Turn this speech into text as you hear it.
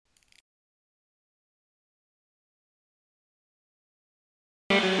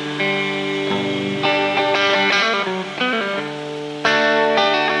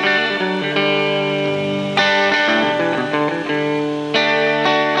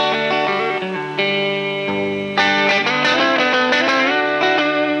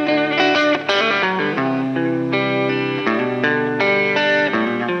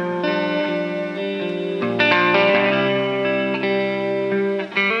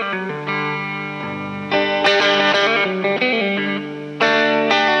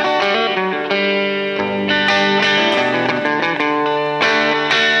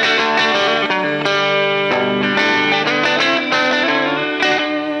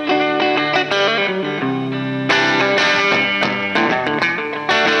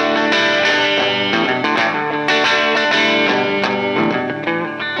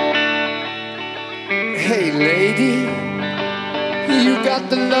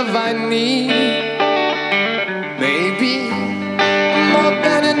love I need, maybe more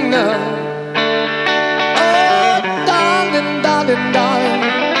than enough. Oh, darling, darling, darling,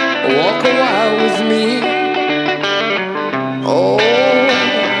 walk a while with me. Oh,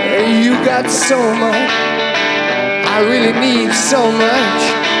 you got so much, I really need so much,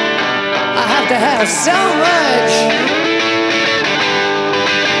 I have to have so much.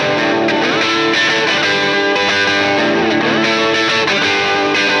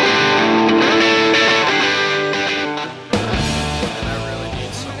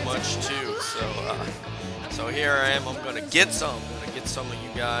 So here I am. I'm gonna get some. I'm gonna get some of you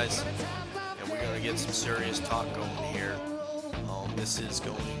guys, and we're gonna get some serious talk going here. This is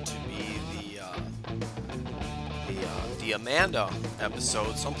going to be the Amanda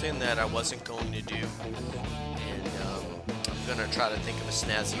episode, something that I wasn't going to do, and I'm gonna try to think of a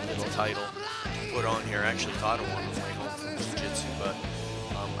snazzy little title to put on here. I actually thought of one on the way home from jiu-jitsu, but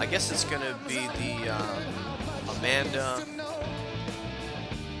I guess it's gonna be the Amanda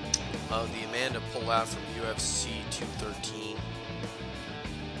pullout from UFC 213.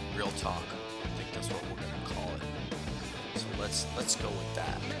 Real talk. I think that's what we're gonna call it. So let's go with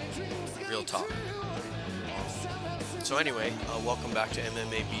that. Real talk. So anyway, welcome back to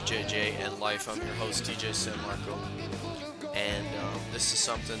MMA, BJJ, and Life. I'm your host, DJ San Marco, and this is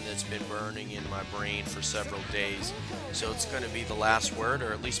something that's been burning in my brain for several days. So it's going to be the last word,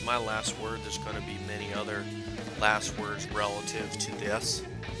 or at least my last word. There's going to be many other last words relative to this,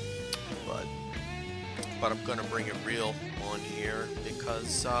 but I'm going to bring it real on here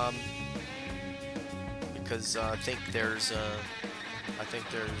because I think there's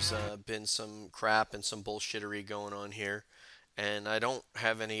been some crap and some bullshittery going on here, and I don't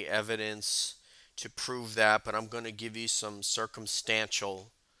have any evidence to prove that, but I'm going to give you some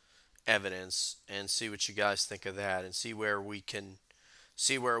circumstantial evidence and see what you guys think of that, and see where we can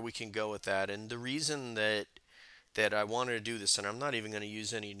go with that. And the reason that I wanted to do this, and I'm not even going to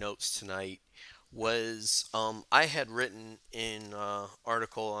use any notes tonight, was I had written in an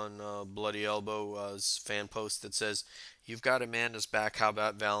article on Bloody Elbow's fan post that says, "You've got Amanda's back, how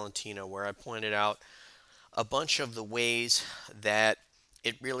about Valentina?" where I pointed out a bunch of the ways that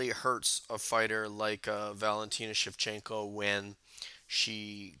it really hurts a fighter like Valentina Shevchenko when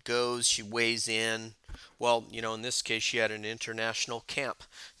she weighs in. Well, in this case, she had an international camp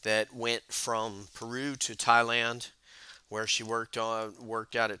that went from Peru to Thailand, where she worked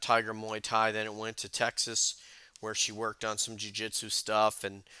out at Tiger Muay Thai. Then it went to Texas, where she worked on some jiu-jitsu stuff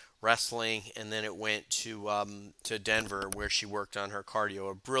and wrestling, and then it went to Denver, where she worked on her cardio.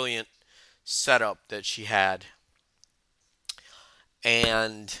 A brilliant setup that she had,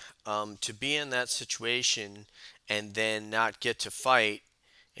 and to be in that situation and then not get to fight,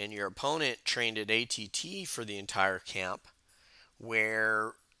 and your opponent trained at ATT for the entire camp,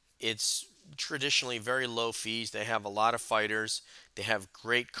 where it's traditionally very low fees. They have a lot of fighters. They have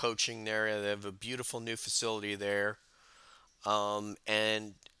great coaching there. They have a beautiful new facility there.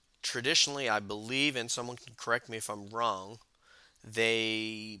 And traditionally, I believe, and someone can correct me if I'm wrong,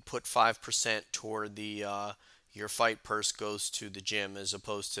 they put 5% toward the your fight purse goes to the gym, as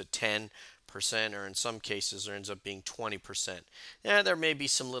opposed to 10%, or in some cases there ends up being 20%. Yeah, there may be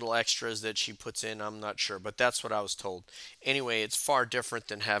some little extras that she puts in, I'm not sure, but that's what I was told. Anyway, it's far different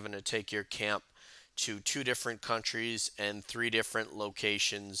than having to take your camp to 2 different countries and 3 different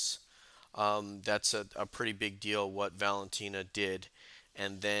locations. That's a pretty big deal what Valentina did.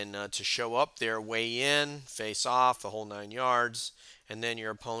 And then to show up there, weigh in, face off, the whole 9 yards, and then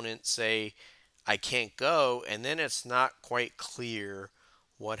your opponent say, "I can't go," and then it's not quite clear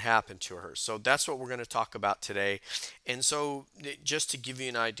what happened to her. So that's what we're going to talk about today. And so just to give you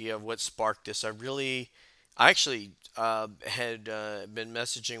an idea of what sparked this, I actually had been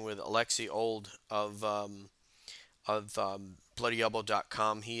messaging with Alexi Old of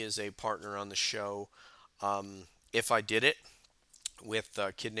BloodyElbow.com. He is a partner on the show. If I Did It, with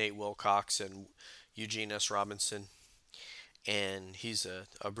Kid Nate Wilcox and Eugene S. Robinson. And he's a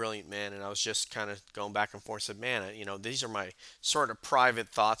brilliant man, and I was just kind of going back and forth. Said, "Man, these are my sort of private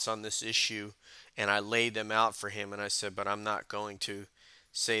thoughts on this issue," and I laid them out for him. And I said, "But I'm not going to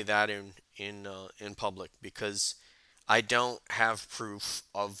say that in public, because I don't have proof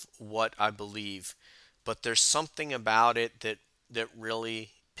of what I believe. But there's something about it that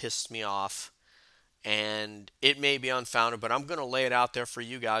really pissed me off." And it may be unfounded, but I'm going to lay it out there for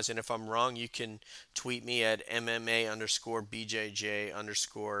you guys. And if I'm wrong, you can tweet me at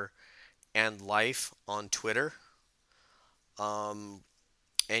MMA_BJJ_and life on Twitter. And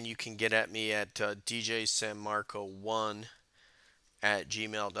you can get at me at DJSanMarco1 at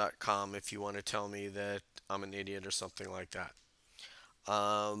gmail.com if you want to tell me that I'm an idiot or something like that.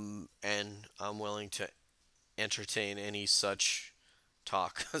 and I'm willing to entertain any such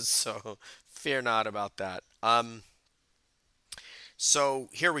talk. So fear not about that. So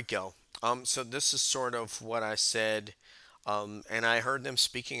here we go. So this is sort of what I said, and I heard them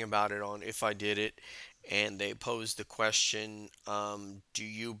speaking about it on If I Did It, and they posed the question, do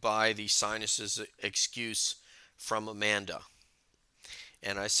you buy the sinuses excuse from Amanda?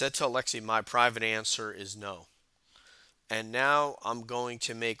 And I said to Alexi, my private answer is no. And now I'm going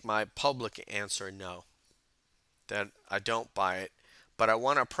to make my public answer no, that I don't buy it. But I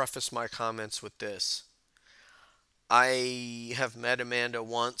want to preface my comments with this. I have met Amanda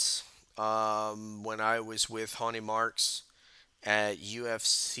once when I was with Honey Marks at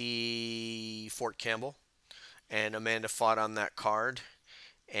UFC Fort Campbell, and Amanda fought on that card.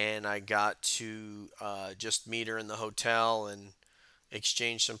 And I got to just meet her in the hotel and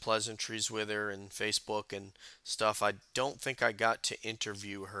exchange some pleasantries with her and Facebook and stuff. I don't think I got to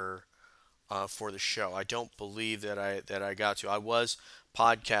interview her for the show. I don't believe that I got to. I was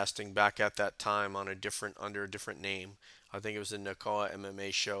podcasting back at that time on a different under a different name. I think it was the Nakoa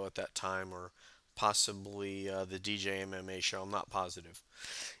MMA show at that time, or possibly the DJ MMA show. I'm not positive.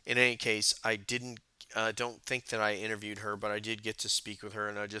 In any case, I didn't. Don't think that I interviewed her, but I did get to speak with her,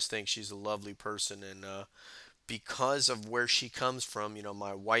 and I just think she's a lovely person. And because of where she comes from,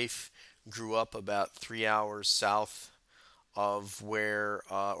 my wife grew up about 3 hours south of where,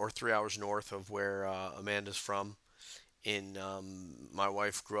 or 3 hours north of where Amanda's from. In My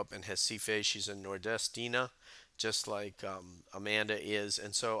wife grew up in Recife. She's in Nordestina, just like Amanda is,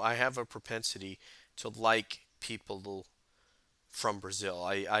 and so I have a propensity to like people from Brazil.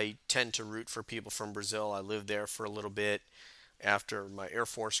 I tend to root for people from Brazil. I lived there for a little bit after my Air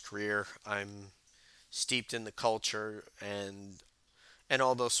Force career. I'm steeped in the culture and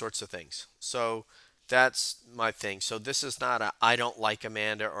all those sorts of things. So that's my thing. So this is not a I don't like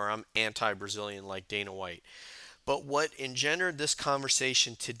Amanda or I'm anti-Brazilian like Dana White. But what engendered this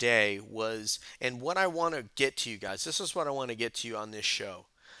conversation today was, and what I want to get to you guys, this is what I want to get to you on this show.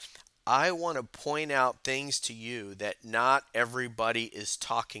 I want to point out things to you that not everybody is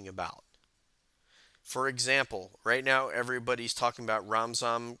talking about. For example, right now everybody's talking about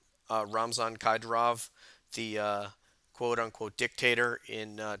Ramzan Kadyrov, the quote unquote dictator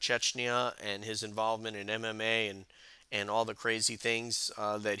in Chechnya, and his involvement in MMA and all the crazy things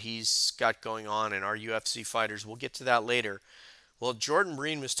that he's got going on, and our UFC fighters. We'll get to that later. Well, Jordan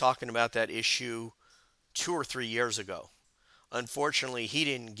Breen was talking about that issue 2 or 3 years ago. Unfortunately, he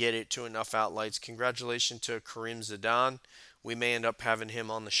didn't get it to enough outlets. Congratulations to Kareem Zidane. We may end up having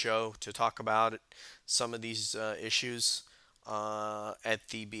him on the show to talk about it, some of these issues at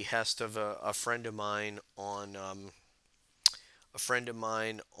the behest of a friend of mine on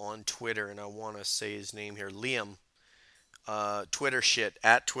Twitter, and I want to say his name here, Liam. Twitter shit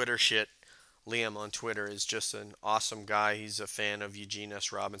at Twitter shit. Liam on Twitter is just an awesome guy. He's a fan of Eugene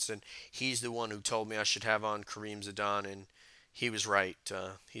S. Robinson. He's the one who told me I should have on Kareem Zidane, and he was right.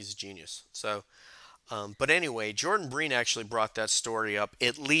 He's a genius. So, but anyway, Jordan Breen actually brought that story up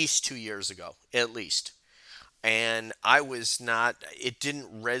at least 2 years ago, at least. And I was not, it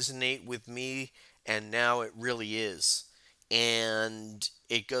didn't resonate with me, and now it really is. And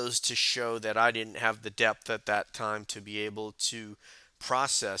it goes to show that I didn't have the depth at that time to be able to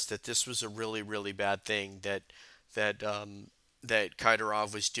process that this was a really, really bad thing that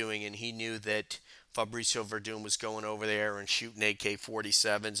Kadyrov was doing, and he knew that Fabricio Verdun was going over there and shooting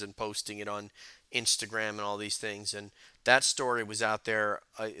AK-47s and posting it on Instagram and all these things. And that story was out there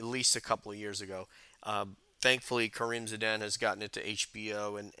at least a couple of years ago. Thankfully, Kareem Zidane has gotten it to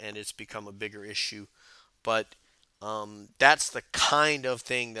HBO, and it's become a bigger issue. But that's the kind of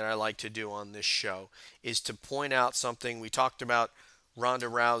thing that I like to do on this show, is to point out something. We talked about Ronda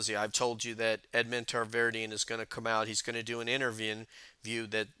Rousey. I've told you that Edmond Tarverdyan is going to come out. He's going to do an interview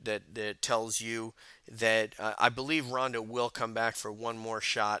that tells you that I believe Ronda will come back for one more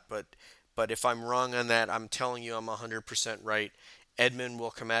shot, but if I'm wrong on that, I'm telling you I'm 100% right. Edmund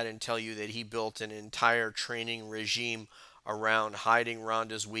will come out and tell you that he built an entire training regime around hiding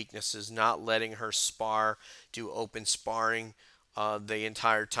Ronda's weaknesses, not letting her spar, do open sparring the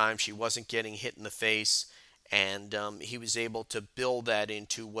entire time. She wasn't getting hit in the face, and he was able to build that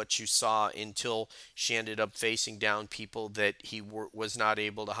into what you saw until she ended up facing down people that was not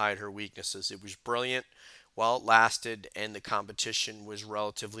able to hide her weaknesses. It was brilliant while it lasted, and the competition was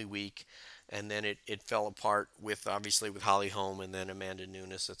relatively weak. And then it fell apart with, obviously, with Holly Holm and then Amanda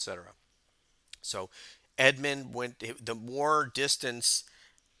Nunes, etc. So Edmund went. The more distance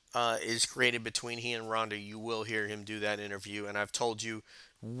is created between he and Ronda, you will hear him do that interview. And I've told you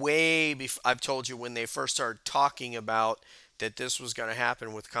I've told you when they first started talking about that this was going to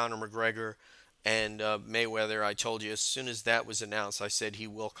happen with Conor McGregor and Mayweather. I told you as soon as that was announced, I said he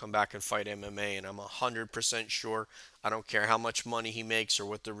will come back and fight MMA, and I'm 100% sure. I don't care how much money he makes or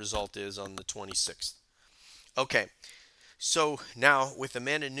what the result is on the 26th. Okay, so now with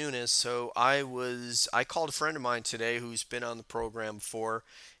Amanda Nunes, I called a friend of mine today who's been on the program before,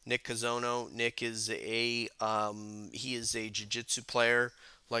 Nick Kazono. Nick is he is a jiu-jitsu player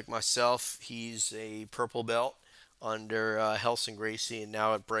like myself. He's a purple belt under Helson Gracie and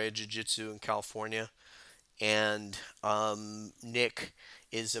now at Brea Jiu-Jitsu in California. And Nick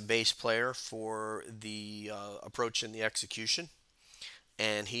is a bass player for the Approach and the Execution.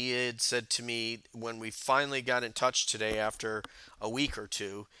 And he had said to me when we finally got in touch today after a week or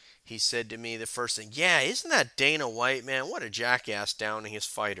two, he said to me the first thing, yeah, isn't that Dana White, man? What a jackass downing his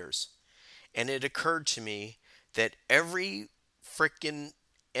fighters. And it occurred to me that every freaking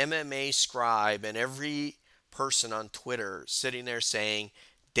MMA scribe and every person on Twitter sitting there saying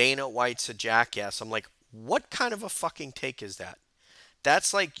Dana White's a jackass. I'm like, what kind of a fucking take is that?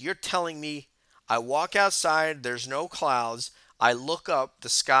 That's like you're telling me I walk outside, there's no clouds, I look up, the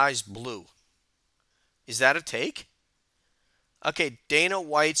sky's blue. Is that a take? Okay, Dana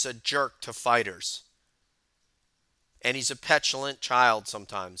White's a jerk to fighters. And he's a petulant child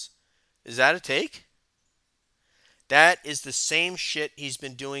sometimes. Is that a take? That is the same shit he's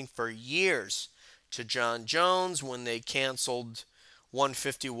been doing for years to John Jones when they canceled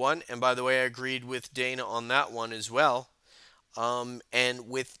 151. And by the way, I agreed with Dana on that one as well. And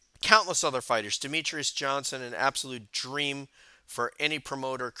with countless other fighters. Demetrius Johnson, an absolute dream for any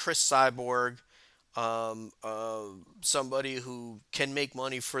promoter. Chris Cyborg, somebody who can make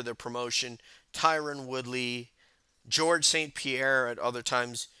money for the promotion. Tyron Woodley, George St. Pierre at other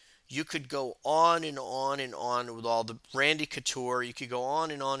times. You could go on and on and on with all the Randy Couture. You could go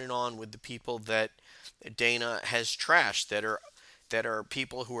on and on and on with the people that Dana has trashed that are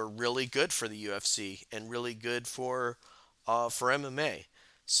people who are really good for the UFC and really good for MMA.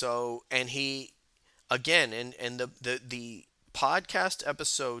 So, and he again, and the podcast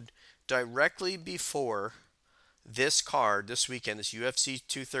episode directly before this card this weekend, this UFC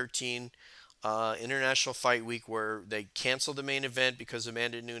 213 International Fight Week, where they canceled the main event because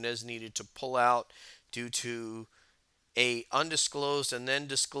Amanda Nunes needed to pull out due to a undisclosed and then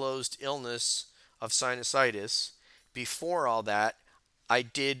disclosed illness of sinusitis. Before all that, I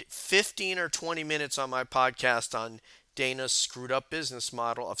did 15 or 20 minutes on my podcast on Dana's screwed up business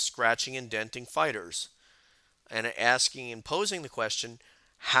model of scratching and denting fighters, and asking and posing the question,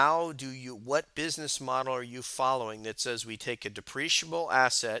 what business model are you following that says we take a depreciable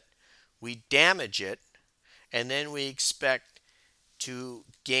asset, we damage it, and then we expect to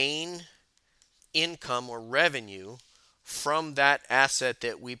gain income or revenue from that asset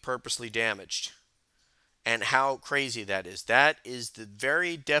that we purposely damaged? And how crazy that is. That is the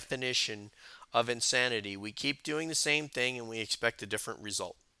very definition of insanity. We keep doing the same thing and we expect a different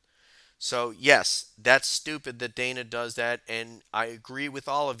result. So yes, that's stupid that Dana does that, and I agree with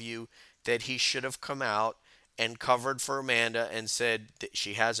all of you that he should have come out and covered for Amanda and said that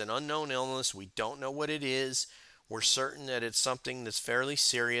she has an unknown illness. We don't know what it is. We're certain that it's something that's fairly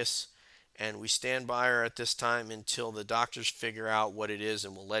serious, and we stand by her at this time until the doctors figure out what it is,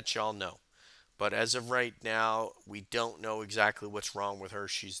 and we'll let y'all know. But as of right now, we don't know exactly what's wrong with her.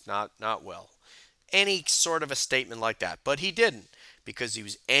 She's not well. Any sort of a statement like that. But he didn't, because he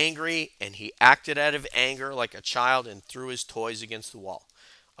was angry and he acted out of anger like a child and threw his toys against the wall.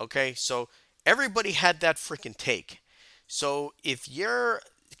 Okay, so everybody had that freaking take. So if you're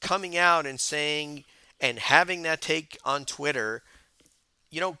coming out and saying and having that take on Twitter,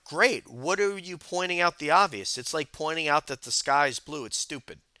 great. What are you pointing out the obvious? It's like pointing out that the sky is blue. It's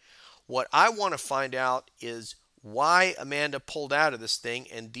stupid. What I want to find out is why Amanda pulled out of this thing,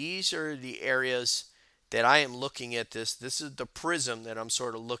 and these are the areas that I am looking at this. This is the prism that I'm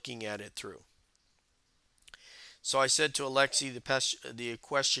sort of looking at it through. So I said to Alexi, the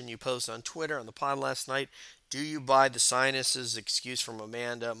question you posted on Twitter on the pod last night, do you buy the sinuses excuse from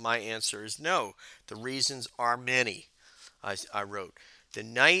Amanda? My answer is no. The reasons are many. I wrote, the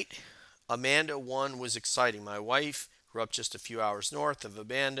night Amanda won was exciting. My wife grew up just a few hours north of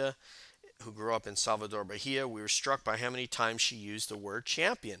Amanda, who grew up in Salvador Bahia. We were struck by how many times she used the word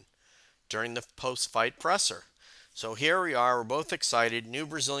champion during the post-fight presser. So here we are, we're both excited, new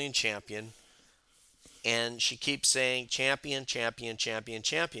Brazilian champion, and she keeps saying champion, champion, champion,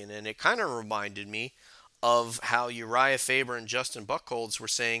 champion. And it kind of reminded me of how Uriah Faber and Justin Buchholz were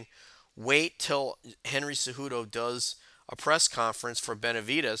saying, wait till Henry Cejudo does a press conference for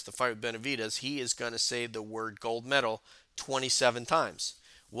Benavidez, the fight with Benavidez, he is going to say the word gold medal 27 times.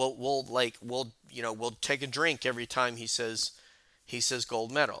 We'll take a drink every time he says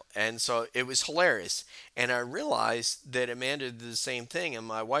gold medal. And so it was hilarious. And I realized that Amanda did the same thing, and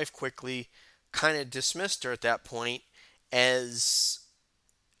my wife quickly kind of dismissed her at that point as,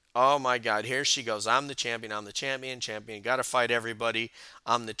 oh my God, here she goes. I'm the champion. I'm the champion. Got to fight everybody.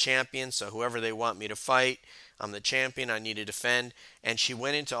 I'm the champion. So whoever they want me to fight, I'm the champion. I need to defend. And she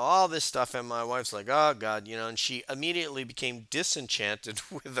went into all this stuff, and my wife's like, oh God, and she immediately became disenchanted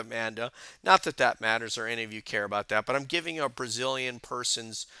with Amanda. Not that that matters or any of you care about that, but I'm giving a Brazilian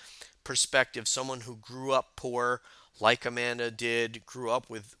person's perspective, someone who grew up poor, like Amanda did, grew up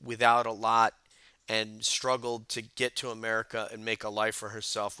without a lot, and struggled to get to America and make a life for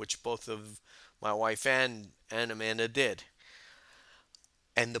herself, which both of my wife and Amanda did.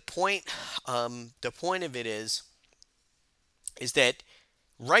 And the point of it is that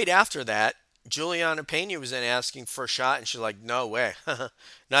right after that, Juliana Pena was then asking for a shot, and she's like, "No way,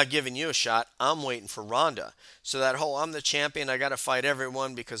 not giving you a shot. I'm waiting for Ronda." So that whole "I'm the champion, I got to fight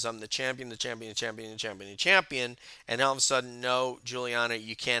everyone because I'm the champion, the champion, the champion, the champion, the champion," and all of a sudden, no, Juliana,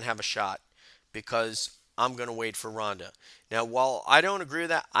 you can't have a shot because I'm going to wait for Ronda. Now, while I don't agree with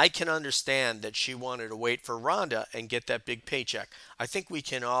that, I can understand that she wanted to wait for Ronda and get that big paycheck. I think we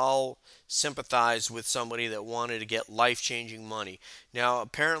can all sympathize with somebody that wanted to get life-changing money. Now,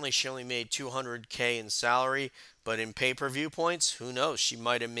 apparently she only made 200K in salary, but in pay-per-view points, who knows? She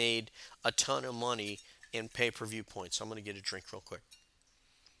might have made a ton of money in pay-per-view points. So I'm going to get a drink real quick.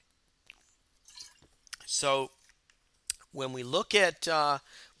 So when we look at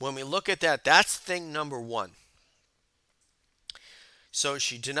that, that's thing number one. So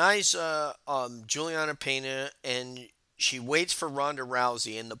she denies Juliana Pena, and she waits for Ronda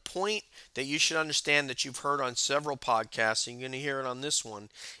Rousey. And the point that you should understand, that you've heard on several podcasts, and you're going to hear it on this one,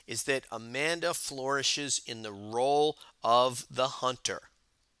 is that Amanda flourishes in the role of the hunter,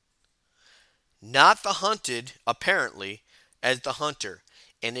 not the hunted, apparently, as the hunter.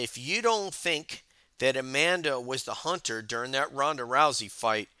 And if you don't think that Amanda was the hunter during that Ronda Rousey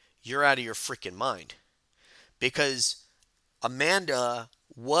fight, you're out of your freaking mind. Because Amanda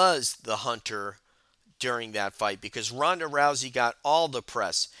was the hunter during that fight, because Ronda Rousey got all the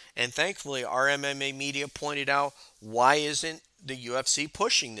press. And thankfully, our MMA media pointed out, why isn't the UFC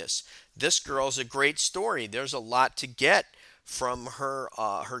pushing this? This girl's a great story. There's a lot to get from her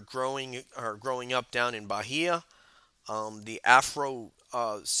growing up down in Bahia, the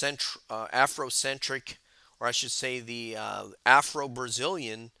Afrocentric, or I should say the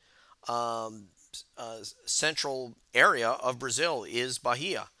Afro-Brazilian um, central area of Brazil is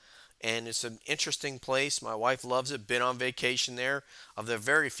Bahia. And it's an interesting place. My wife loves it. Been on vacation there. Of the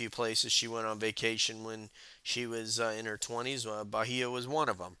very few places she went on vacation when she was in her 20s, Bahia was one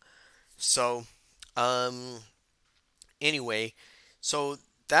of them. So, um, anyway, so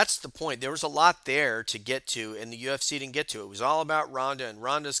that's the point. There was a lot there to get to, and the UFC didn't get to. It was all about Ronda and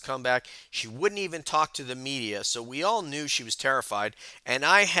Ronda's comeback. She wouldn't even talk to the media, so we all knew she was terrified. And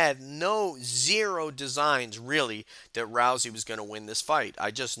I had zero designs really that Rousey was going to win this fight.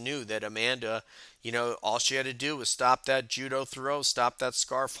 I just knew that Amanda, all she had to do was stop that judo throw, stop that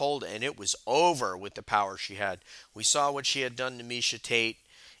scarf hold, and it was over with the power she had. We saw what she had done to Misha Tate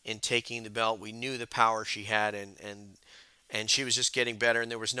in taking the belt. We knew the power she had, and she was just getting better,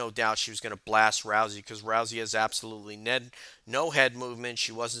 and there was no doubt she was going to blast Rousey, because Rousey has absolutely no head movement.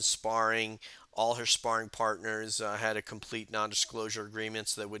 She wasn't sparring. All her sparring partners had a complete non-disclosure agreement,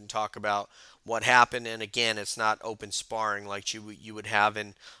 so they wouldn't talk about what happened. And again, it's not open sparring like you would have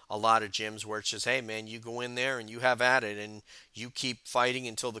in a lot of gyms, where it's just, hey man, you go in there and you have at it, and you keep fighting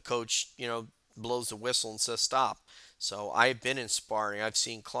until the coach blows the whistle and says stop. So I've been in sparring. I've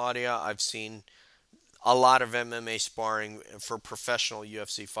seen Claudia. I've seen a lot of MMA sparring for professional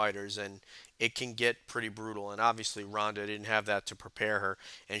UFC fighters, and it can get pretty brutal. And obviously, Ronda didn't have that to prepare her,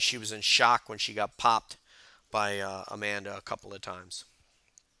 and she was in shock when she got popped by Amanda a couple of times.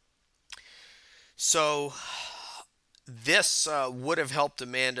 So, this would have helped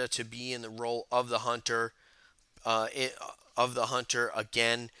Amanda to be in the role of the hunter,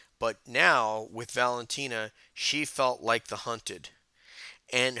 again. But now with Valentina, she felt like the hunted.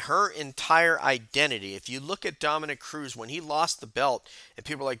 And her entire identity, if you look at Dominic Cruz when he lost the belt, and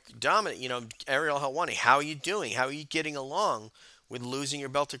people are like, Dominic, Ariel Helwani, how are you doing? How are you getting along with losing your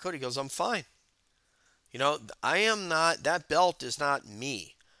belt to Cody? He goes, I'm fine. I am not, that belt is not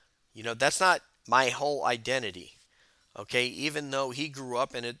me. That's not my whole identity. Okay, even though he grew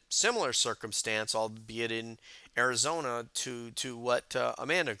up in a similar circumstance, albeit in Arizona, to what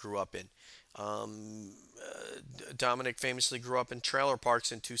Amanda grew up in. Dominic famously grew up in trailer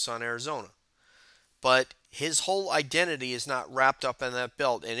parks in Tucson, Arizona. but his whole identity is not wrapped up in that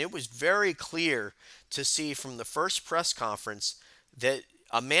belt. And it was very clear to see from the first press conference that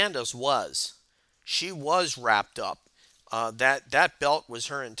Amanda's was. She was wrapped up. That belt was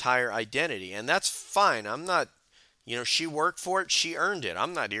her entire identity, and that's fine. I'm not, she worked for it. She earned it.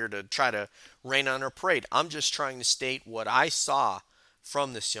 I'm not here to try to rain on her parade. I'm just trying to state what I saw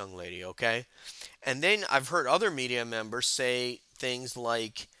from this young lady, okay? And then I've heard other media members say things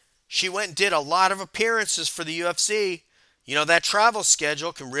like, she went and did a lot of appearances for the UFC. That travel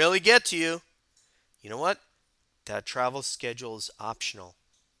schedule can really get to you. You know what? That travel schedule is optional.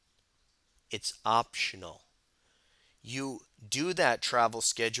 It's optional. You do that travel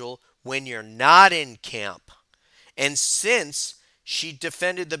schedule when you're not in camp. And since she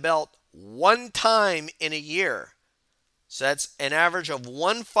defended the belt one time in a year, so that's an average of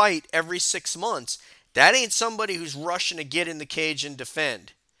one fight every 6 months, that ain't somebody who's rushing to get in the cage and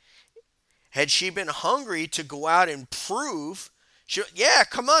defend. Had she been hungry to go out and prove, yeah,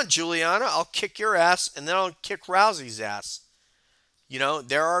 come on, Juliana, I'll kick your ass and then I'll kick Rousey's ass.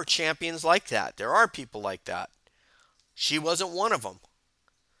 There are champions like that. There are people like that. She wasn't one of them.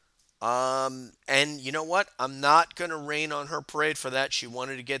 And you know what? I'm not going to rain on her parade for that. She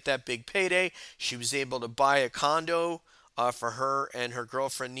wanted to get that big payday. She was able to buy a condo for her and her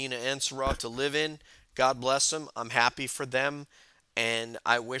girlfriend Nina Ansaroff to live in. God bless them. I'm happy for them. And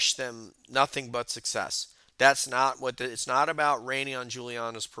I wish them nothing but success. That's not it's not about raining on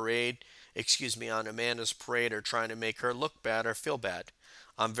Juliana's parade, on Amanda's parade, or trying to make her look bad or feel bad.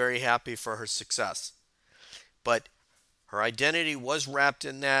 I'm very happy for her success. But her identity was wrapped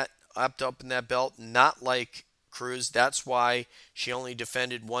up in that belt, not like Cruz. That's why she only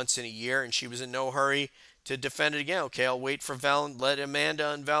defended once in a year, and she was in no hurry to defend it again. Okay, I'll wait for let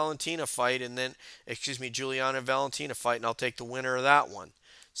Amanda and Valentina fight, and then, Juliana and Valentina fight, and I'll take the winner of that one.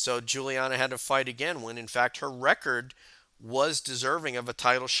 So Juliana had to fight again when, in fact, her record was deserving of a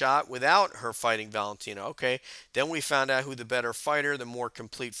title shot without her fighting Valentina. Okay, then we found out who the better fighter, the more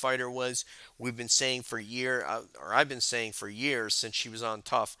complete fighter was. We've been saying for I've been saying for years since she was on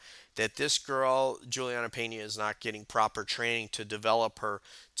Tough, that this girl, Juliana Pena, is not getting proper training to develop her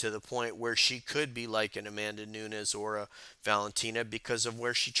to the point where she could be like an Amanda Nunes or a Valentina because of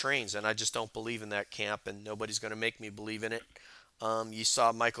where she trains. And I just don't believe in that camp, and nobody's going to make me believe in it. You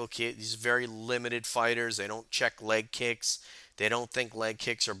saw Michael Kidd, these very limited fighters. They don't check leg kicks. They don't think leg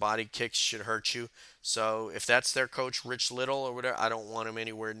kicks or body kicks should hurt you. So if that's their coach, Rich Little or whatever, I don't want him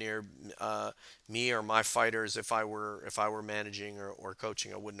anywhere near me or my fighters. If I were managing or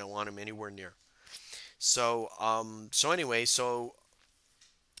coaching, I wouldn't want him anywhere near. So anyway, so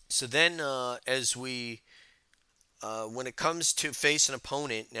then as we when it comes to face an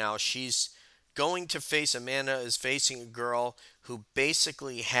opponent, now she's going to face, Amanda is facing a girl who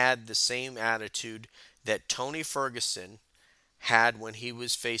basically had the same attitude that Tony Ferguson had when he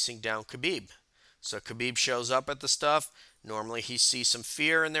was facing down Khabib. So Khabib shows up at the stuff. Normally he sees some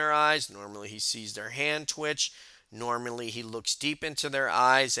fear in their eyes. Normally he sees their hand twitch. Normally he looks deep into their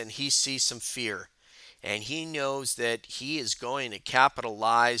eyes and he sees some fear. And he knows that he is going to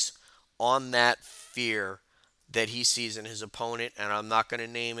capitalize on that fear that he sees in his opponent. And I'm not going to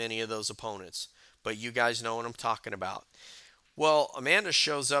name any of those opponents, but you guys know what I'm talking about. Well, Amanda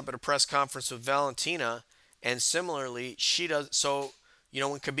shows up at a press conference with Valentina, and similarly, she does. So,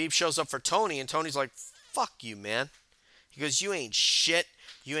 when Khabib shows up for Tony, and Tony's like, fuck you, man. He goes, you ain't shit.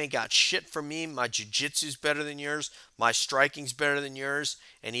 You ain't got shit from me. My jiu-jitsu's better than yours. My striking's better than yours.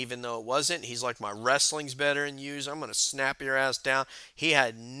 And even though it wasn't, he's like, my wrestling's better than yours. I'm going to snap your ass down. He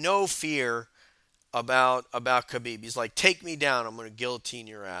had no fear about Khabib. He's like, take me down. I'm going to guillotine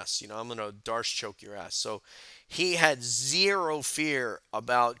your ass. I'm going to Darce choke your ass. So he had zero fear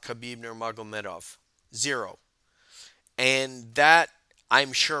about Khabib Nurmagomedov. Zero. And that,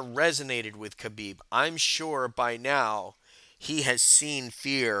 I'm sure, resonated with Khabib. I'm sure by now he has seen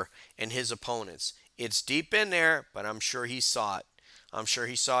fear in his opponents. It's deep in there, but I'm sure he saw it. I'm sure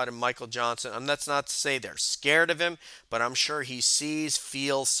he saw it in Michael Johnson. And that's not to say they're scared of him, but I'm sure he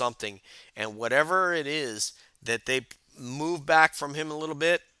feels something. And whatever it is that they move back from him a little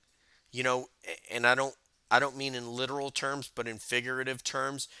bit, and I don't mean in literal terms, but in figurative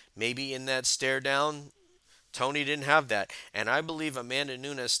terms, maybe in that stare down, Tony didn't have that. And I believe Amanda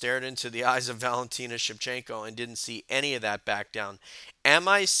Nunes stared into the eyes of Valentina Shevchenko and didn't see any of that back down. Am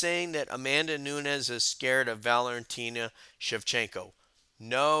I saying that Amanda Nunes is scared of Valentina Shevchenko?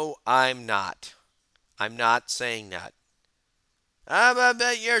 No, I'm not. I'm not saying that.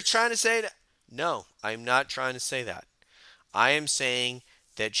 But you're trying to say that. No, I'm not trying to say that. I am saying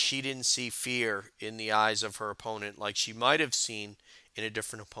that she didn't see fear in the eyes of her opponent like she might have seen in a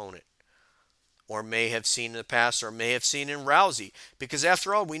different opponent. or may have seen in the past, or may have seen in Rousey. Because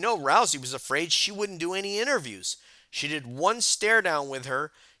after all, we know Rousey was afraid she wouldn't do any interviews. She did one stare down with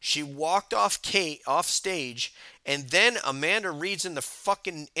her. She walked off Kate off stage, and then Amanda reads in the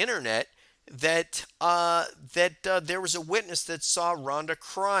fucking internet that there was a witness that saw Rhonda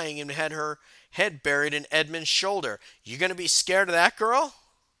crying and had her head buried in Edmund's shoulder. You gonna be scared of that girl?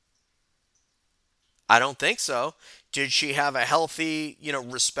 I don't think so. Did she have a healthy,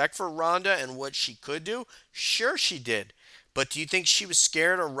 respect for Rhonda and what she could do? Sure, she did. But do you think she was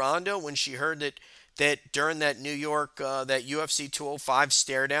scared of Rhonda when she heard that during that New York that UFC 205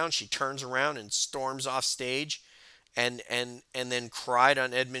 stare down, she turns around and storms off stage, and then cried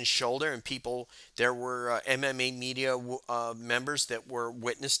on Edmund's shoulder, and people there were MMA media members that were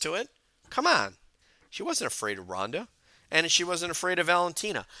witness to it? Come on, she wasn't afraid of Rhonda. And she wasn't afraid of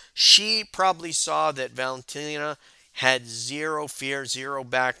Valentina. She probably saw that Valentina had zero fear, zero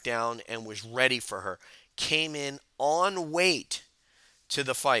back down, and was ready for her. Came in on weight to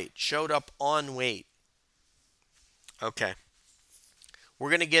the fight. Showed up on weight. Okay. We're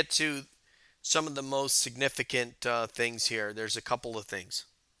going to get to some of the most significant things here. There's a couple of things.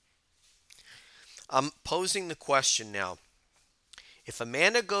 I'm posing the question now. If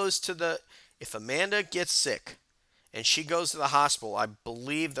Amanda gets sick, and she goes to the hospital, I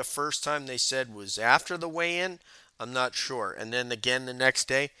believe the first time they said was after the weigh-in. I'm not sure. And then again the next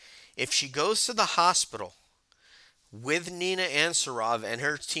day. If she goes to the hospital with Nina Ansaroff and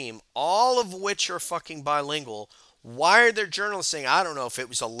her team, all of which are fucking bilingual, why are there journalists saying, I don't know if it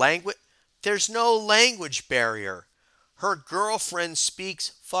was a language? There's no language barrier. Her girlfriend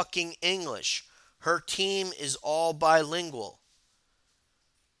speaks fucking English. Her team is all bilingual.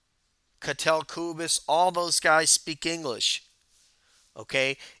 Catel Kubis, all those guys speak English.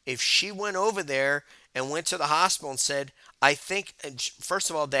 Okay? If she went over there and went to the hospital and said, I think,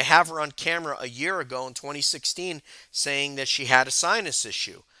 first of all, they have her on camera a year ago in 2016 saying that she had a sinus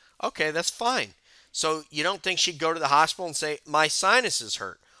issue. Okay, that's fine. So you don't think she'd go to the hospital and say, my sinuses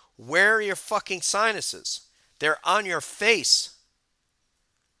hurt. Where are your fucking sinuses? They're on your face.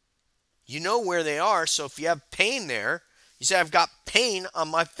 You know where they are, so if you have pain there, you say, I've got pain on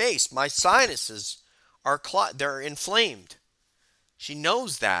my face. My sinuses are they're inflamed. She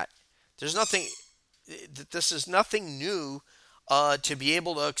knows that. There's nothing, this is nothing new to be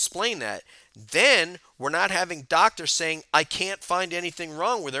able to explain that. Then we're not having doctors saying, I can't find anything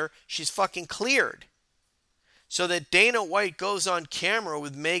wrong with her. She's fucking cleared. So that Dana White goes on camera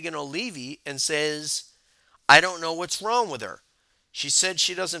with Megan O'Leary and says, I don't know what's wrong with her. She said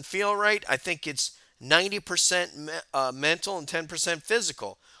she doesn't feel right. I think it's 90% mental and 10%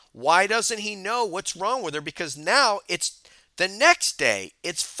 physical. Why doesn't he know what's wrong with her? Because now it's the next day.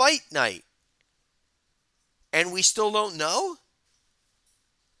 It's fight night. And we still don't know?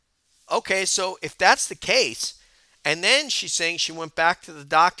 Okay, so if that's the case, and then she's saying she went back to the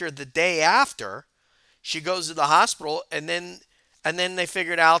doctor the day after, she goes to the hospital, and then they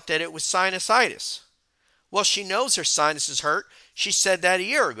figured out that it was sinusitis. Well, she knows her sinuses hurt. She said that a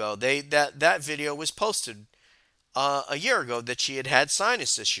year ago. That video was posted a year ago that she had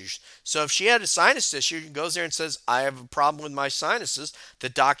sinus issues. So if she had a sinus issue, she goes there and says, I have a problem with my sinuses. The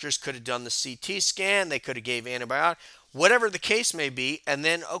doctors could have done the CT scan. They could have gave antibiotics. Whatever the case may be. And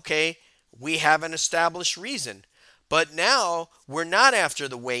then, okay, we have an established reason. But now we're not after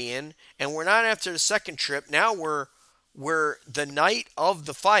the weigh-in, and we're not after the second trip. Now we're the night of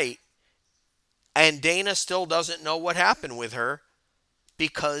the fight. And Dana still doesn't know what happened with her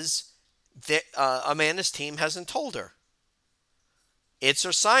because Amanda's team hasn't told her. It's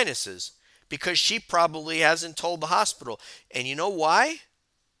her sinuses because she probably hasn't told the hospital. And you know why?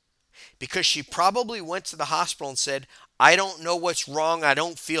 Because she probably went to the hospital and said, I don't know what's wrong. I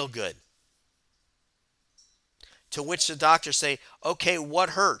don't feel good. To which the doctors say, okay,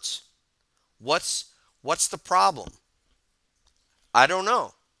 what hurts? What's the problem? I don't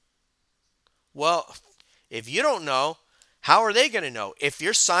know. Well, if you don't know, how are they going to know? If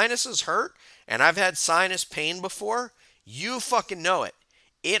your sinuses hurt, and I've had sinus pain before, you fucking know it.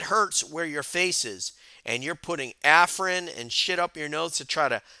 It hurts where your face is, and you're putting Afrin and shit up your nose to try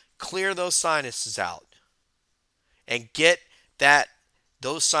to clear those sinuses out and get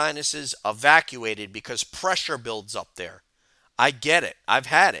those sinuses evacuated because pressure builds up there. I get it. I've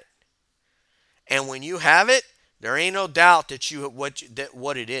had it. And when you have it, there ain't no doubt that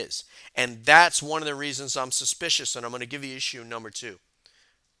what it is. And that's one of the reasons I'm suspicious, and I'm going to give you issue number 2.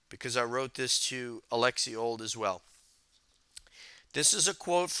 Because I wrote this to Alexei Old as well. This is a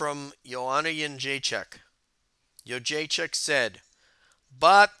quote from Joanna Jędrzejczyk. Jędrzejczyk said,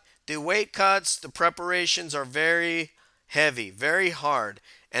 but the weight cuts, the preparations are very heavy, very hard,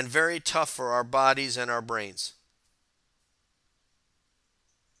 and very tough for our bodies and our brains.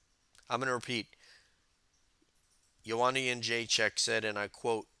 I'm going to repeat. Joanna Jędrzejczyk said, and I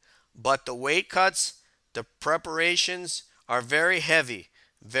quote, "But the weight cuts, the preparations are very heavy,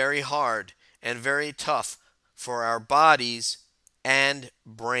 very hard, and very tough for our bodies and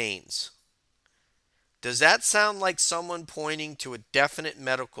brains." Does that sound like someone pointing to a definite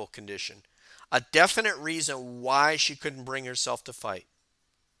medical condition? A definite reason why she couldn't bring herself to fight?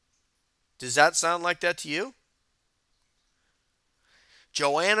 Does that sound like that to you?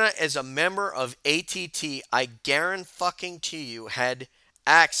 Joanna, as a member of ATT, I guarantee you had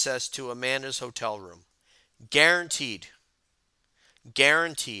access to Amanda's hotel room. Guaranteed.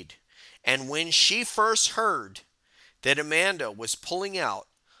 Guaranteed. And when she first heard that Amanda was pulling out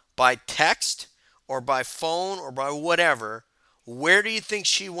by text or by phone or by whatever, where do you think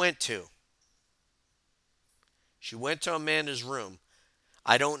she went to? She went to Amanda's room.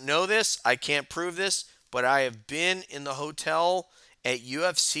 I don't know this. I can't prove this. But I have been in the hotel at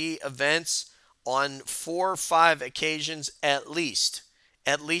UFC events on 4 or 5 occasions at least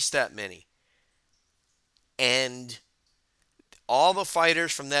that many. And all the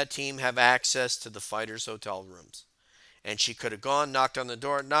fighters from that team have access to the fighters' hotel rooms. And she could have gone, knocked on the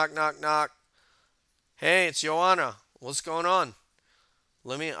door, knock, knock, knock. Hey, it's Joanna. What's going on?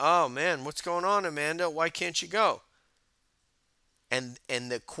 Oh man, what's going on, Amanda? Why can't you go? And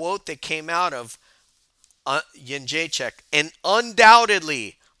the quote that came out of Jędrzejczyk, and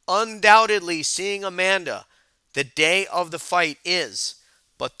undoubtedly seeing Amanda the day of the fight is,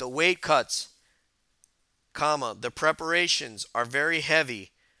 but the weight cuts, the preparations are very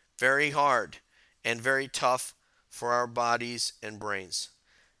heavy, very hard, and very tough for our bodies and brains.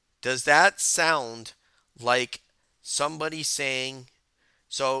 Does that sound like somebody saying,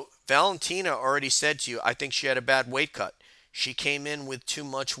 so Valentina already said to you, I think she had a bad weight cut. She came in with too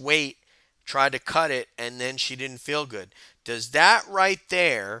much weight, tried to cut it, and then she didn't feel good. Does that right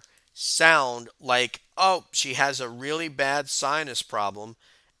there sound like, oh, she has a really bad sinus problem,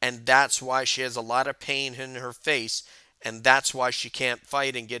 and that's why she has a lot of pain in her face, and that's why she can't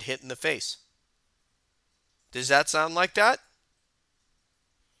fight and get hit in the face? Does that sound like that?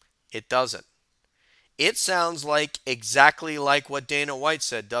 It doesn't. It sounds like exactly like what Dana White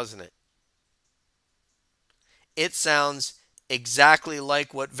said, doesn't it? It sounds exactly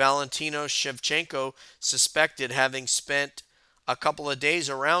like what Valentina Shevchenko suspected, having spent a couple of days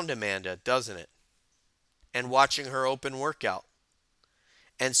around Amanda, doesn't it? And watching her open workout.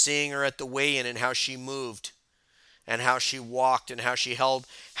 And seeing her at the weigh-in and how she moved. And how she walked and how she held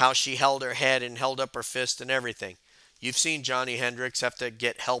her head and held up her fist and everything. You've seen Johnny Hendricks have to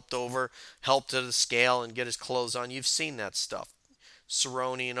get helped to the scale and get his clothes on. You've seen that stuff.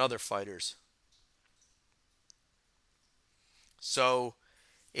 Cerrone and other fighters. So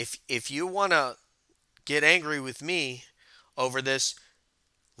if you want to get angry with me over this,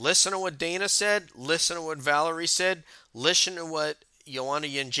 listen to what Dana said, listen to what Valerie said, listen to what Joanna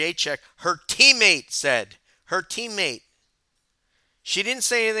Jędrzejczyk, her teammate, said. Her teammate. She didn't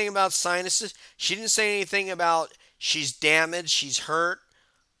say anything about sinuses. She didn't say anything about she's damaged, she's hurt,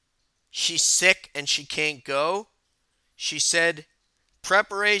 she's sick, and she can't go. She said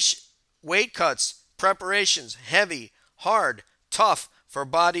preparation, weight cuts, preparations, heavy, hard, tough for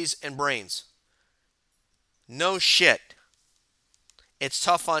bodies and brains. No shit. It's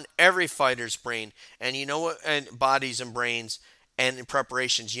tough on every fighter's brain. And you know what? And bodies and brains and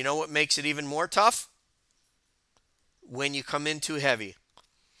preparations. You know what makes it even more tough? When you come in too heavy.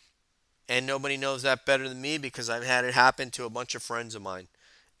 And nobody knows that better than me because I've had it happen to a bunch of friends of mine.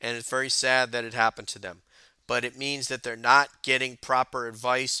 And it's very sad that it happened to them. But it means that they're not getting proper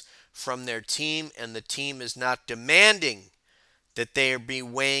advice from their team, and the team is not demanding that they be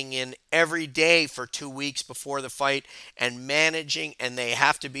weighing in every day for 2 weeks before the fight and managing, and they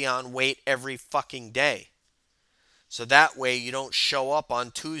have to be on weight every fucking day. So that way you don't show up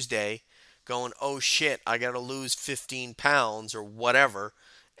on Tuesday going, oh shit, I got to lose 15 pounds or whatever,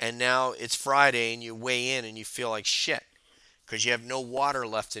 and now it's Friday and you weigh in and you feel like shit because you have no water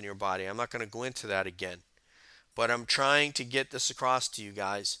left in your body. I'm not going to go into that again. But I'm trying to get this across to you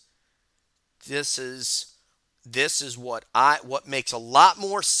guys. This is what makes a lot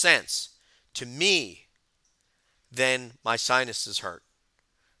more sense to me than my sinuses hurt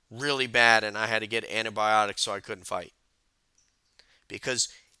really bad and I had to get antibiotics so I couldn't fight. Because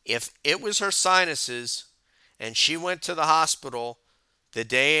if it was her sinuses and she went to the hospital the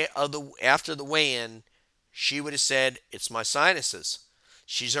day after the weigh-in, she would have said, it's my sinuses.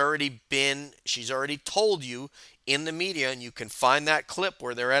 She's already told you in the media, and you can find that clip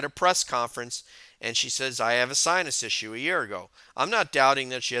where they're at a press conference and she says, I have a sinus issue a year ago. I'm not doubting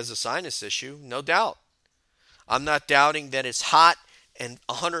that she has a sinus issue, no doubt. I'm not doubting that it's hot and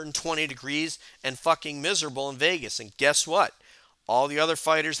 120 degrees and fucking miserable in Vegas. And guess what? All the other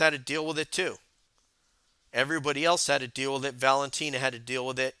fighters had to deal with it too. Everybody else had to deal with it. Valentina had to deal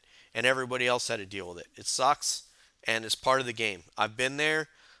with it, and everybody else had to deal with it. It sucks, and it's part of the game. I've been there.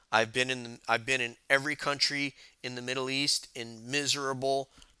 I've been in every country in the Middle East in miserable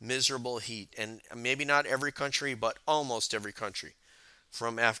heat, and maybe not every country, but almost every country,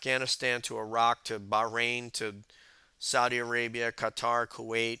 from Afghanistan to Iraq to Bahrain to Saudi Arabia, Qatar,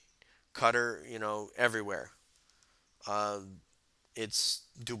 Kuwait, Qatar, everywhere. Uh, it's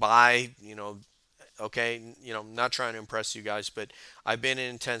Dubai, okay, not trying to impress you guys, but I've been in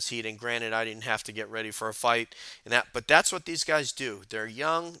intense heat, and granted, I didn't have to get ready for a fight, but that's what these guys do. They're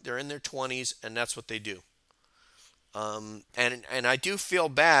young, they're in their 20s, and that's what they do. And I do feel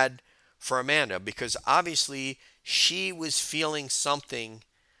bad for Amanda because obviously she was feeling something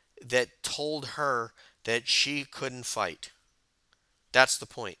that told her that she couldn't fight. That's the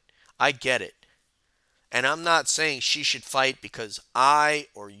point. I get it. And I'm not saying she should fight because I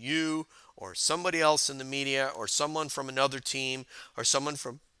or you or somebody else in the media or someone from another team or someone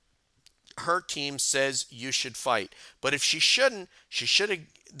from her team says you should fight. But if she shouldn't,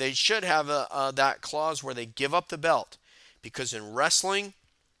 they should have that clause where they give up the belt. Because in wrestling,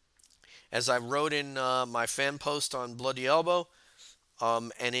 as I wrote in my fan post on Bloody Elbow,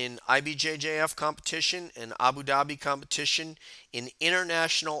 and in IBJJF competition and Abu Dhabi competition, in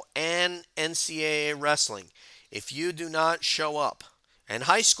international and NCAA wrestling, if you do not show up, and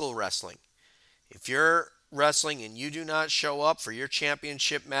high school wrestling, if you're wrestling and you do not show up for your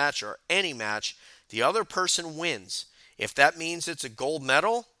championship match or any match, the other person wins. If that means it's a gold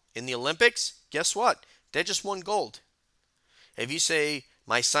medal in the Olympics, guess what? They just won gold. If you say,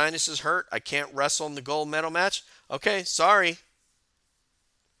 my sinuses hurt, I can't wrestle in the gold medal match, okay, sorry.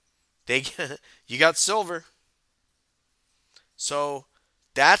 You got silver. So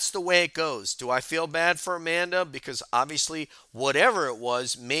that's the way it goes. Do I feel bad for Amanda? Because obviously, whatever it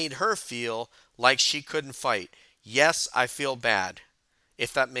was made her feel like she couldn't fight. Yes, I feel bad.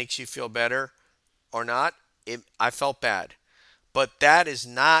 If that makes you feel better or not, I felt bad. But that is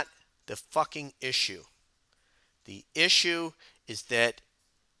not the fucking issue. The issue is that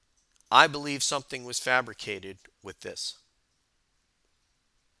I believe something was fabricated with this.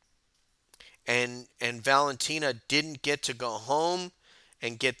 And Valentina didn't get to go home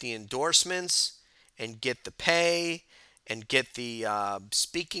and get the endorsements and get the pay and get the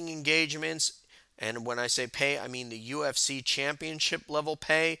speaking engagements. And when I say pay, I mean the UFC championship level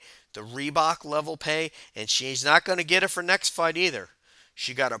pay, the Reebok level pay, and she's not going to get it for next fight either.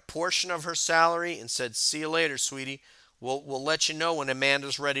 She got a portion of her salary and said, see you later, sweetie. We'll let you know when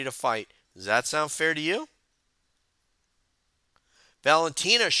Amanda's ready to fight. Does that sound fair to you?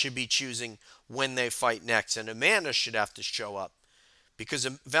 Valentina should be choosing when they fight next, and Amanda should have to show up. Because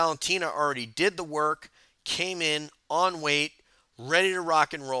Valentina already did the work, came in on weight, ready to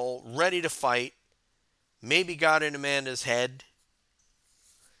rock and roll, ready to fight, maybe got in Amanda's head.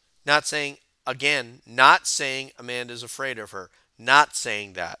 Not saying Amanda's afraid of her. Not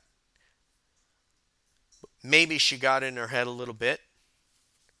saying that. Maybe she got in her head a little bit.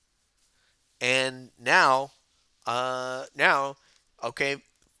 And now, okay,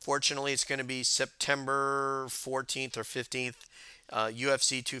 fortunately it's going to be September 14th or 15th,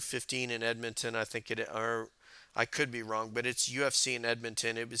 UFC 215 in Edmonton. I think or I could be wrong, but it's UFC in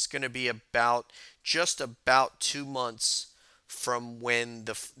Edmonton. It was going to be just about 2 months from when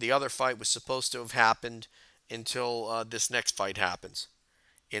the other fight was supposed to have happened until this next fight happens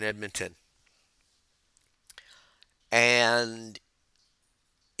in Edmonton. And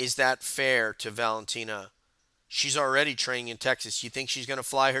is that fair to Valentina? She's already training in Texas. You think she's going to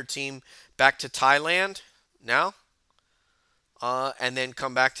fly her team back to Thailand now? And then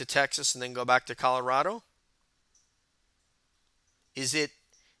come back to Texas and then go back to Colorado? Is it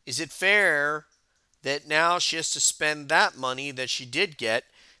fair that now she has to spend that money that she did get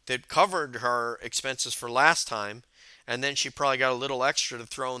that covered her expenses for last time, and then she probably got a little extra to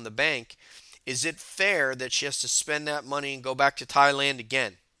throw in the bank? Is it fair that she has to spend that money and go back to Thailand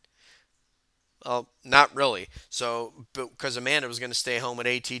again? Not really. So, because Amanda was going to stay home at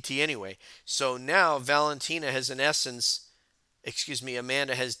ATT anyway. So now Amanda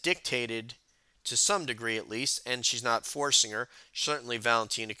has dictated to some degree at least, and she's not forcing her. Certainly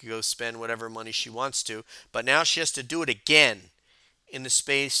Valentina could go spend whatever money she wants to, but now she has to do it again in the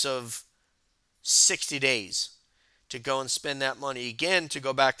space of 60 days to go and spend that money again to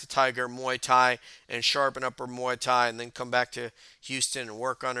go back to Tiger Muay Thai and sharpen up her Muay Thai and then come back to Houston and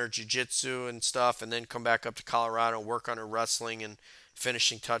work on her jiu-jitsu and stuff and then come back up to Colorado and work on her wrestling and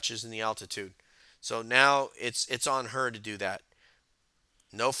finishing touches in the altitude. So now it's on her to do that.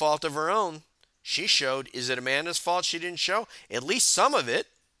 No fault of her own. She showed. Is it Amanda's fault she didn't show? At least some of it.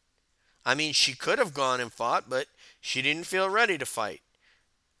 I mean, she could have gone and fought, but she didn't feel ready to fight.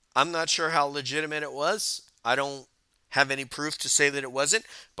 I'm not sure how legitimate it was. I don't have any proof to say that it wasn't,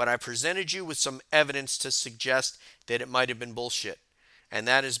 but I presented you with some evidence to suggest that it might have been bullshit. And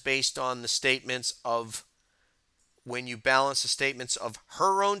that is based on the statements of, when you balance the statements of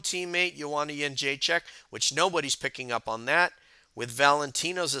her own teammate, Joanna Jędrzejczyk, which nobody's picking up on that, with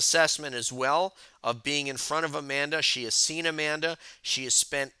Valentino's assessment as well of being in front of Amanda. She has seen Amanda. She has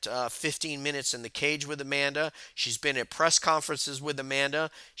spent 15 minutes in the cage with Amanda. She's been at press conferences with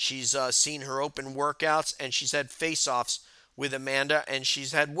Amanda. She's seen her open workouts, and she's had face-offs with Amanda, and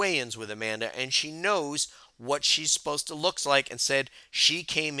she's had weigh-ins with Amanda, and she knows what she's supposed to look like, and said she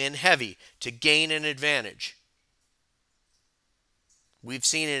came in heavy to gain an advantage. We've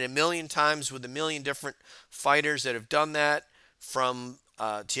seen it a million times with a million different fighters that have done that. From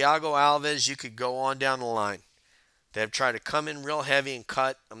Thiago Alves, you could go on down the line. They have tried to come in real heavy and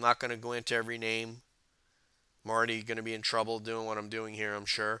cut. I'm not going to go into every name. I'm already going to be in trouble doing what I'm doing here, I'm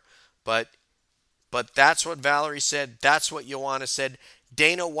sure. But that's what Valerie said. That's what Joanna said.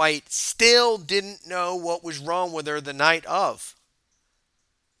 Dana White still didn't know what was wrong with her the night of.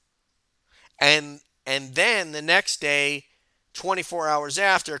 And then the next day, 24 hours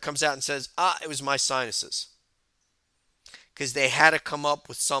after, comes out and says, it was my sinuses. Because they had to come up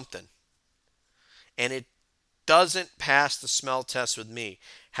with something. And it doesn't pass the smell test with me.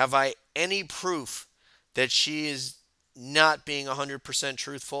 Have I any proof that she is not being 100%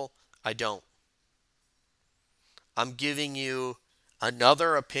 truthful? I don't. I'm giving you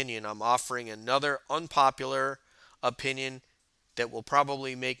another opinion. I'm offering another unpopular opinion that will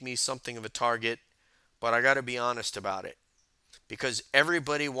probably make me something of a target. But I got to be honest about it. Because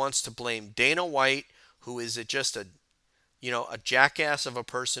everybody wants to blame Dana White, who is just a jackass of a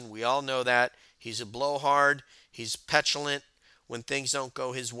person. We all know that. He's a blowhard. He's petulant when things don't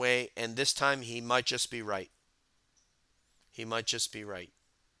go his way. And this time he might just be right. He might just be right.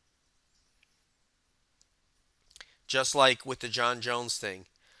 Just like with the Jon Jones thing.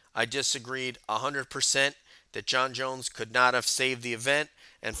 I disagreed 100% that Jon Jones could not have saved the event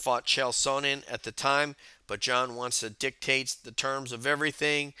and fought Chael Sonnen at the time. But Jon wants to dictate the terms of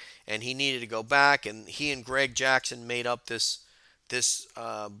everything, and he needed to go back. And he and Greg Jackson made up this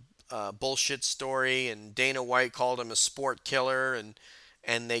bullshit story, and Dana White called him a sport killer,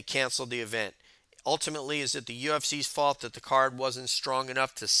 and they canceled the event. Ultimately, is it the UFC's fault that the card wasn't strong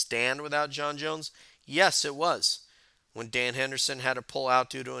enough to stand without Jon Jones? Yes, it was. When Dan Henderson had to pull out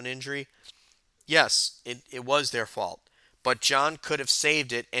due to an injury, yes, it was their fault. But Jon could have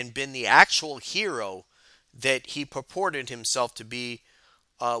saved it and been the actual hero that he purported himself to be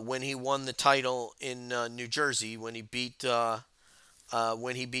when he won the title in New Jersey, when he beat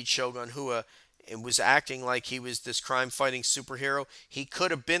Shogun Rua and was acting like he was this crime-fighting superhero. He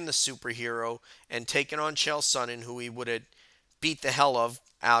could have been the superhero and taken on Chael Sonnen, who he would have beat the hell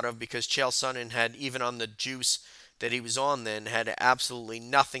out of, because Chael Sonnen had, even on the juice that he was on then, had absolutely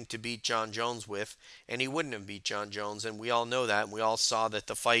nothing to beat Jon Jones with, and he wouldn't have beat Jon Jones, and we all know that, and we all saw that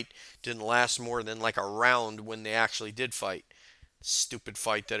the fight didn't last more than like a round when they actually did fight. Stupid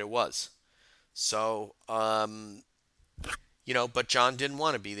fight that it was. So, but Jon didn't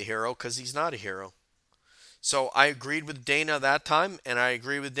want to be the hero because he's not a hero. So I agreed with Dana that time, and I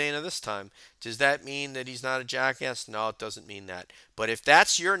agree with Dana this time. Does that mean that he's not a jackass? No, it doesn't mean that. But if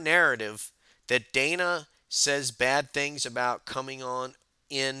that's your narrative, that Dana says bad things about coming on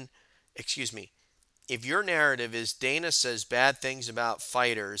in, if your narrative is Dana says bad things about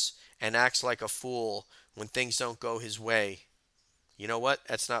fighters and acts like a fool when things don't go his way, you know what?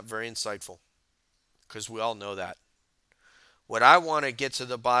 That's not very insightful, because we all know that. What I want to get to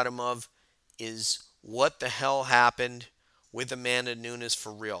the bottom of is what the hell happened with Amanda Nunes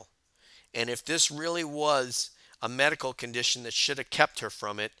for real. And if this really was a medical condition that should have kept her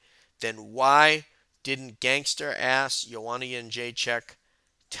from it, then why didn't gangster ass Joanna Jędrzejczyk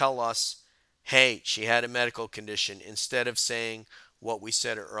tell us, hey, she had a medical condition, instead of saying what we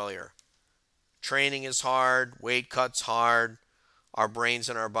said earlier? Training is hard, weight cut's hard, our brains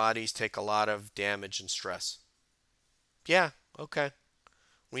and our bodies take a lot of damage and stress. Yeah, okay.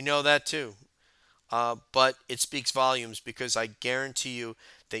 We know that too. But it speaks volumes, because I guarantee you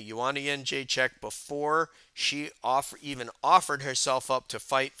that Joanna Jędrzejczyk, before she even offered herself up to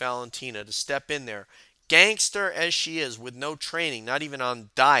fight Valentina, to step in there, gangster as she is, with no training, not even on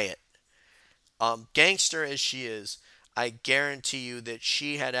diet, gangster as she is, I guarantee you that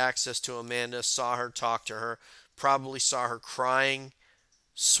she had access to Amanda, saw her, talk to her, probably saw her crying,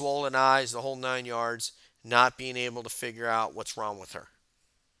 swollen eyes, the whole 9 yards, not being able to figure out what's wrong with her.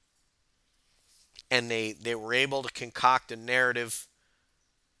 And they were able to concoct a narrative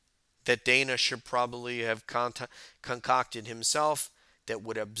that Dana should probably have concocted himself that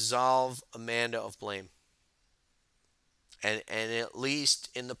would absolve Amanda of blame. And at least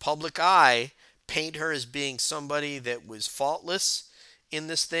in the public eye, paint her as being somebody that was faultless in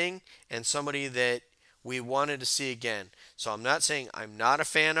this thing and somebody that we wanted to see again. So I'm not saying I'm not a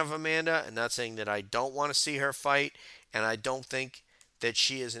fan of Amanda. I'm not saying that I don't want to see her fight. And I don't think that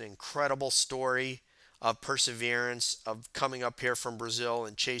she is an incredible story of perseverance, of coming up here from Brazil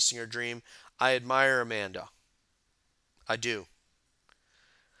and chasing her dream. I admire Amanda. I do.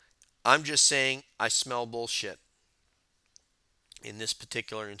 I'm just saying I smell bullshit in this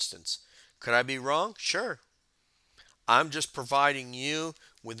particular instance. Could I be wrong? Sure. I'm just providing you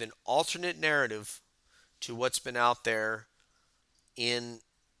with an alternate narrative to what's been out there in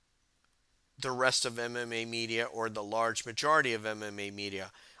the rest of MMA media, or the large majority of MMA media.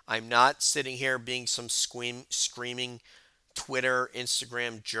 I'm not sitting here being some screaming Twitter,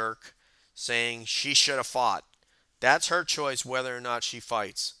 Instagram jerk saying she should have fought. That's her choice whether or not she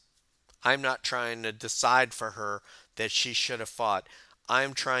fights. I'm not trying to decide for her that she should have fought.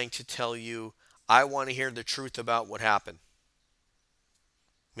 I'm trying to tell you I want to hear the truth about what happened.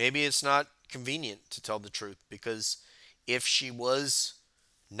 Maybe it's not convenient to tell the truth, because if she was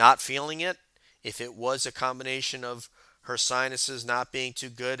not feeling it, if it was a combination of her sinuses not being too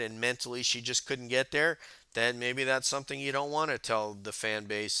good and mentally she just couldn't get there, then maybe that's something you don't want to tell the fan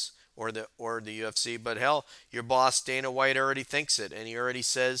base or the UFC. But hell, your boss Dana White already thinks it, and he already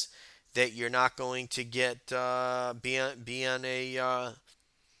says that you're not going to get get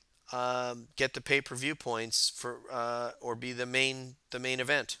the pay-per-view points for or be the main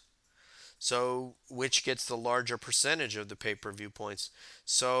event. So which gets the larger percentage of the pay-per-view points?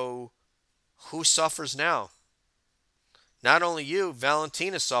 So who suffers now? Not only you,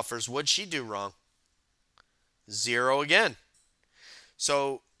 Valentina suffers. What'd she do wrong? Zero again.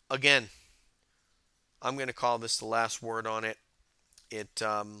 So again, I'm going to call this the last word on it. It's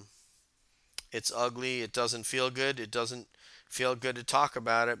ugly. It doesn't feel good. It doesn't feel good to talk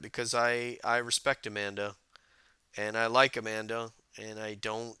about it, because I respect Amanda and I like Amanda, and I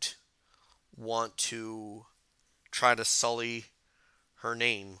don't want to try to sully her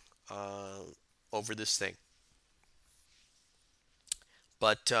name over this thing.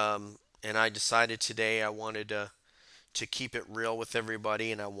 But and I decided today I wanted to keep it real with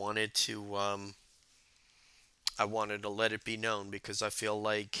everybody, and I wanted to let it be known, because I feel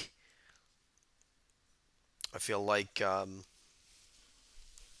like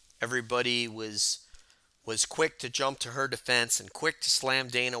everybody was quick to jump to her defense and quick to slam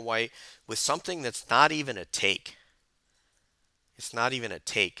Dana White with something that's not even a take. It's not even a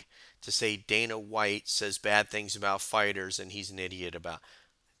take to say Dana White says bad things about fighters and he's an idiot about.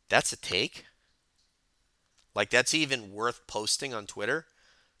 That's a take? Like, that's even worth posting on Twitter?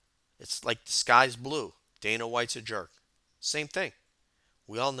 It's like the sky's blue. Dana White's a jerk. Same thing.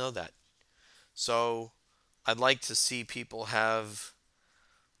 We all know that. So I'd like to see people have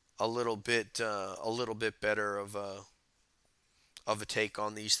a little bit better of a take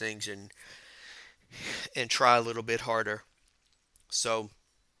on these things, and try a little bit harder. So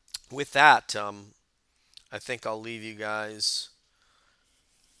with that, I think I'll leave you guys,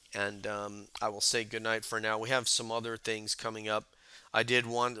 and I will say goodnight for now. We have some other things coming up. I did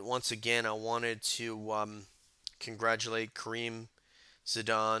once again. I wanted to congratulate Kareem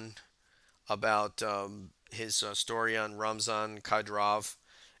Zidane about his story on Ramzan Kadyrov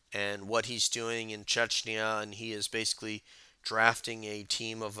and what he's doing in Chechnya, and he is basically drafting a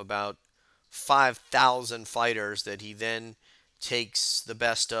team of about 5,000 fighters that he then takes the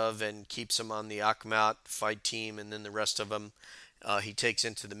best of and keeps them on the Akhmat fight team, and then the rest of them he takes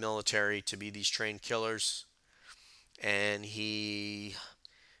into the military to be these trained killers. And he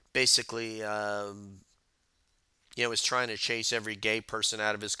basically is trying to chase every gay person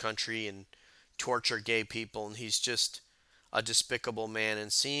out of his country and torture gay people, and he's just a despicable man.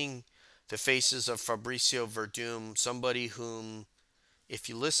 And seeing the faces of Fabricio Verdum, somebody whom, if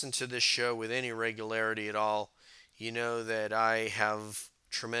you listen to this show with any regularity at all, you know that I have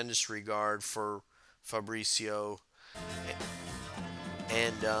tremendous regard for Fabricio,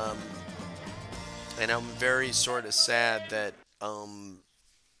 and I'm very sort of sad that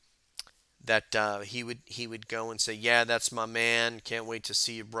he would go and say, "Yeah, that's my man. Can't wait to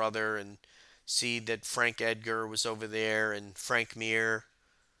see you, brother," and see that Frank Edgar was over there and Frank Mir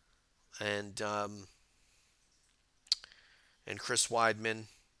and Chris Weidman,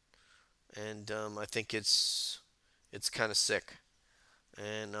 and I think it's kind of sick,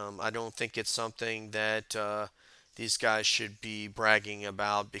 and I don't think it's something that these guys should be bragging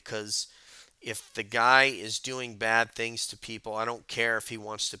about, because if the guy is doing bad things to people, I don't care if he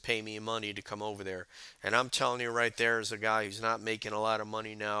wants to pay me money to come over there. And I'm telling you right there, as a guy who's not making a lot of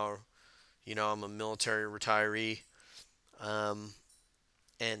money now, I'm a military retiree, um,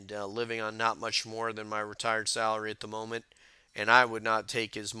 and living on not much more than my retired salary at the moment, and I would not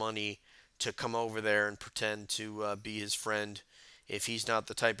take his money to come over there and pretend to be his friend if he's not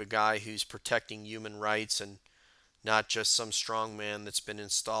the type of guy who's protecting human rights and not just some strongman that's been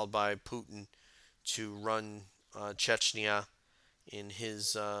installed by Putin to run Chechnya in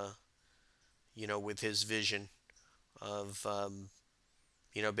his, with his vision of,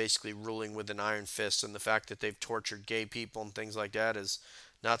 basically ruling with an iron fist. And the fact that they've tortured gay people and things like that is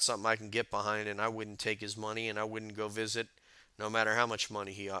not something I can get behind, and I wouldn't take his money, and I wouldn't go visit, no matter how much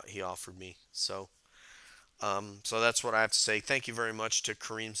money he offered me. So that's what I have to say. Thank you very much to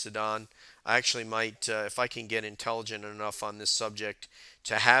Kareem Zidane. I actually might, if I can get intelligent enough on this subject,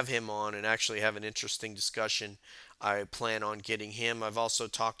 to have him on and actually have an interesting discussion. I plan on getting him. I've also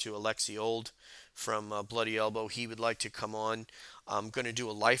talked to Alexi Old from Bloody Elbow. He would like to come on. I'm going to do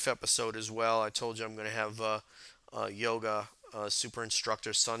a life episode as well. I told you I'm going to have yoga super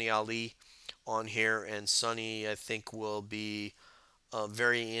instructor Sunny Ali on here, and Sunny, I think, will be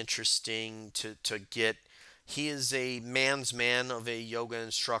very interesting to get. He is a man's man of a yoga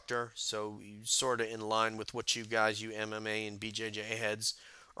instructor, so sort of in line with what you guys, you MMA and BJJ heads,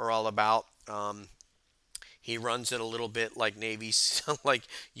 are all about. He runs it a little bit like Navy, like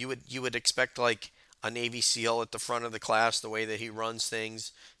you would expect, like a Navy SEAL at the front of the class, the way that he runs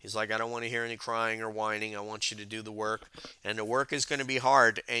things. He's like, I don't want to hear any crying or whining. I want you to do the work, and the work is going to be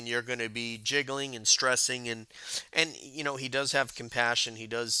hard, and you're going to be jiggling and stressing, and he does have compassion. He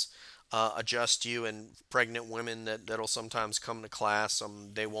does adjust you, and pregnant women that'll sometimes come to class.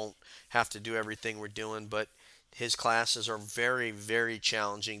 They won't have to do everything we're doing, but his classes are very, very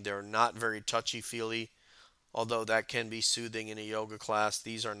challenging. They're not very touchy-feely, although that can be soothing in a yoga class.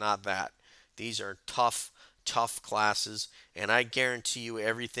 These are not that. These are tough, tough classes, and I guarantee you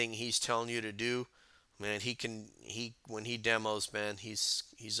everything he's telling you to do, man, when he demos, man,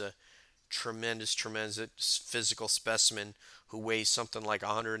 he's a tremendous, tremendous physical specimen who weighs something like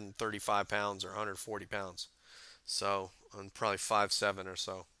 135 pounds or 140 pounds. So, I'm probably 5'7" or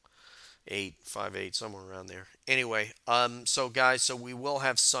so. 5'8", somewhere around there. Anyway, so guys, so we will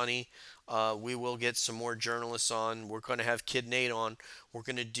have Sunny. We will get some more journalists on. We're going to have Kid Nate on. We're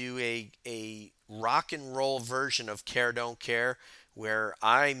going to do a rock and roll version of Care Don't Care, where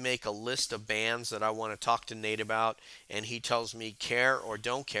I make a list of bands that I want to talk to Nate about, and he tells me care or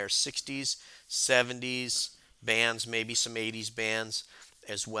don't care. 60s, 70s bands, maybe some 80s bands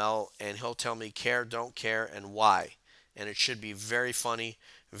as well, and he'll tell me care, don't care, and why. And it should be very funny,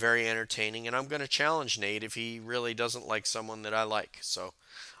 very entertaining, and I'm going to challenge Nate if he really doesn't like someone that I like. So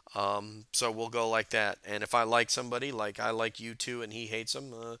we'll go like that. And if I like somebody, like I like you two, and he hates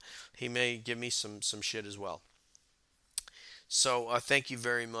them, he may give me some shit as well. So thank you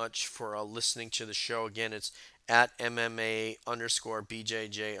very much for listening to the show. Again, it's at MMA _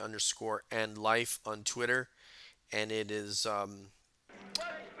 BJJ _ and life on Twitter. And it is let's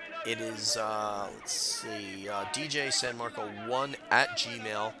see, DJ San Marco 1 at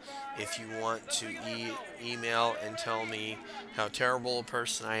Gmail if you want to email and tell me how terrible a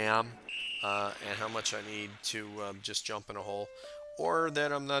person I am, and how much I need to just jump in a hole, or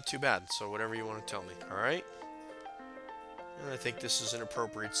that I'm not too bad. So whatever you want to tell me, all right? And I think this is an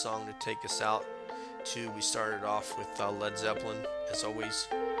appropriate song to take us out to. We started off with Led Zeppelin, as always.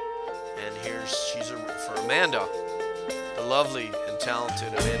 And here's for Amanda, the lovely and talented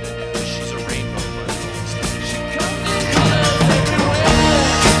Amanda Nunes. She's a